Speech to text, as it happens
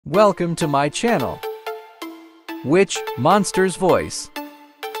Welcome to my channel. Which monster's voice?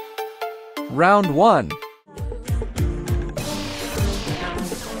 Round 1.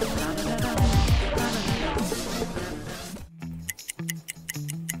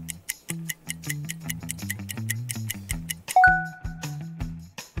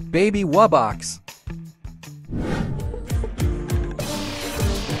 Baby WUBBOX.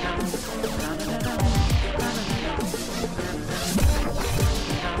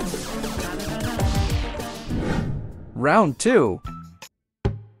 Round 2.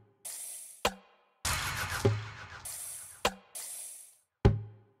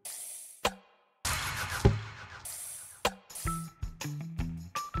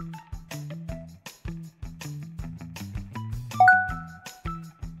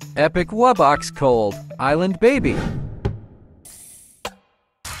 Epic WUBBOX Cold Island Baby.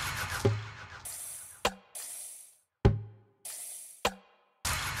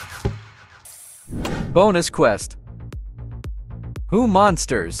 Bonus quest. Who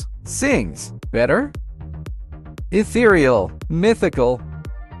monsters sings better? Ethereal, mythical.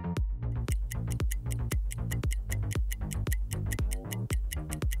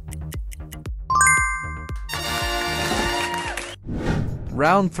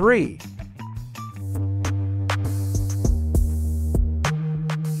 Round 3.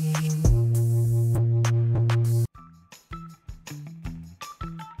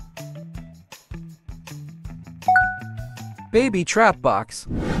 Baby Trap Box.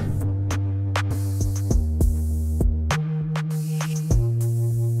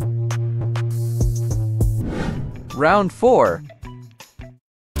 Round 4.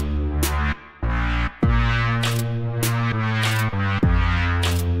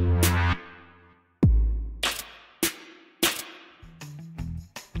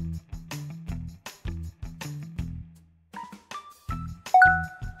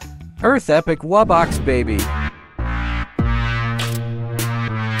 Earth Epic WUBBOX Baby.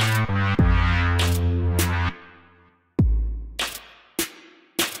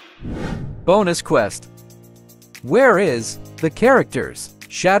 Bonus quest. Where is the character's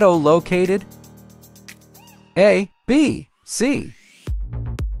shadow located? A, B, C.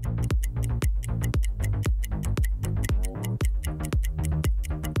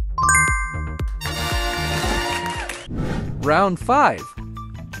 Round 5.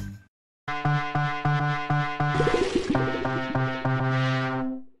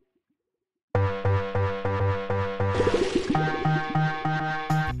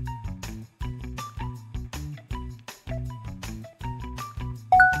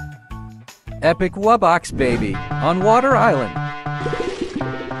 Epic WUBBOX Baby on Water Island.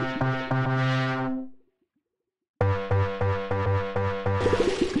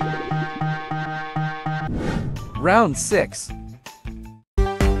 Round 6.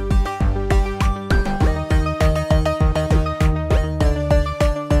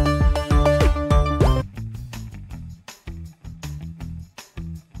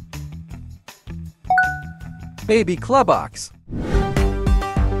 Baby Clubbox.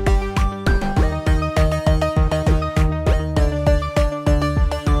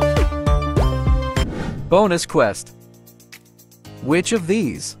 Bonus quest. Which of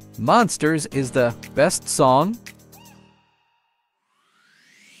these monsters is the best song?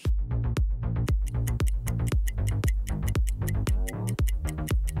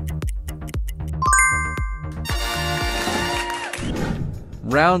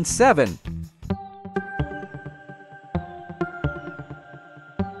 Round 7.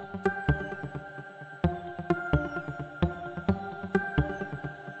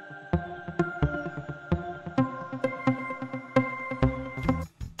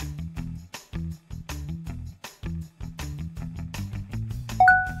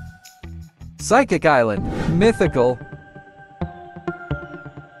 Psychic Island, mythical.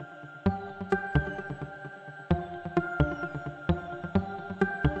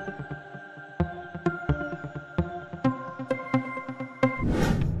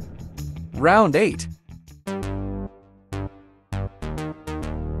 Round 8.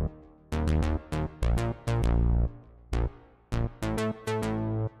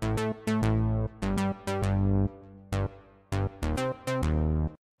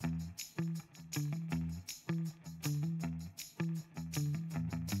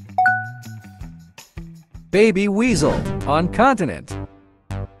 Baby Weasel on Continent.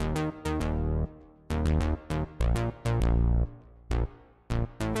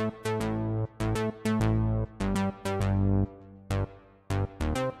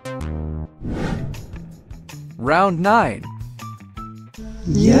 Round 9.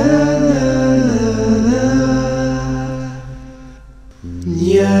 Yeah.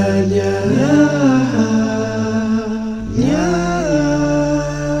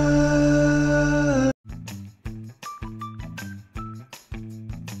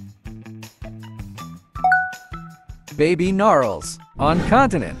 Baby gnarls on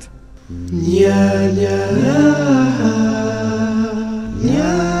continent.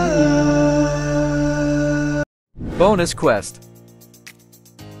 Bonus quest.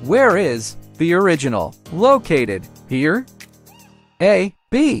 Where is the original located? Here? A,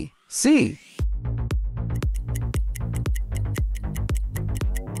 B, C.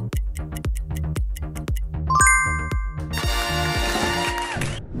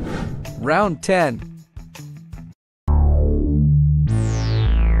 Round 10.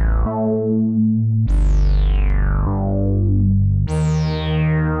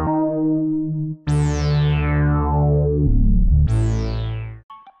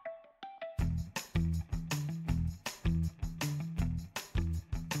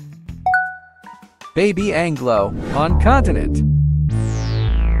 Baby Anglo on continent.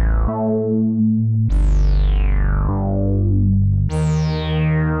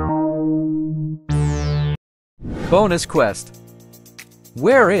 Bonus quest.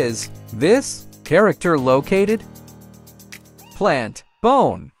 Where is this character located? Plant,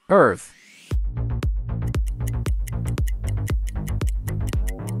 bone, earth.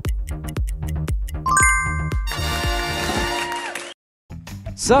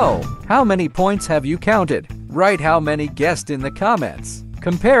 So, how many points have you counted? Write how many guessed in the comments.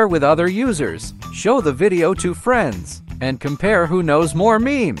 Compare with other users. Show the video to friends. And compare who knows more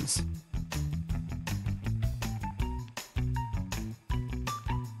memes.